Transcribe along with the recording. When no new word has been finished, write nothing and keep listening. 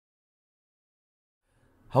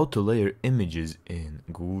How to layer images in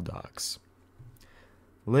Google Docs.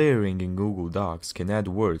 Layering in Google Docs can add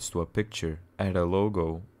words to a picture, add a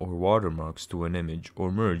logo or watermarks to an image, or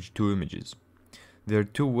merge two images. There are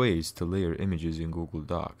two ways to layer images in Google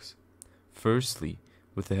Docs. Firstly,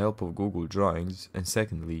 with the help of Google Drawings, and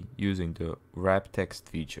secondly, using the Wrap Text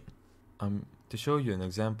feature. To show you an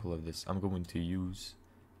example of this, I'm going to use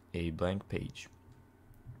a blank page.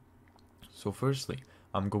 So firstly,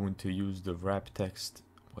 I'm going to use the Wrap Text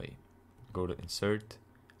way. Go to Insert,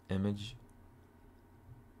 Image,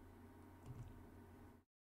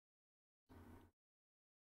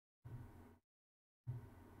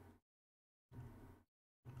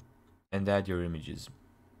 and add your images.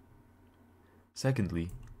 Secondly,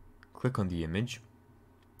 click on the image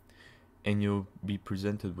and you'll be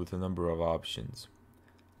presented with a number of options.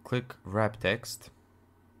 Click Wrap Text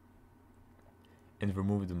and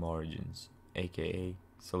remove the margins, aka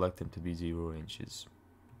select them to be 0 inches.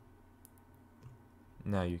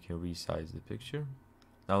 Now you can resize the picture.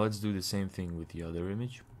 Now let's do the same thing with the other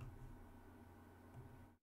image.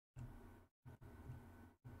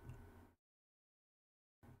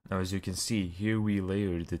 Now as you can see, here we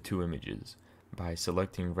layered the two images by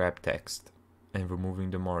selecting Wrap Text and removing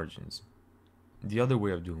the margins. The other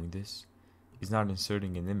way of doing this is not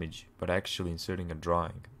inserting an image, but actually inserting a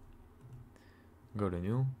drawing. Go to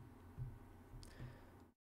New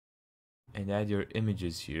and add your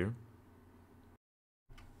images here.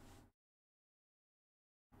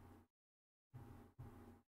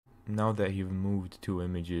 Now that you've moved two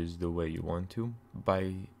images the way you want to,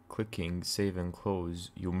 by clicking Save and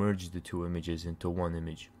Close, you merge the two images into one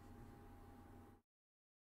image.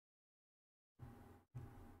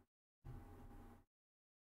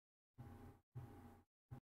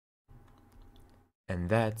 And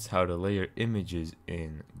that's how to layer images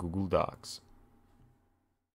in Google Docs.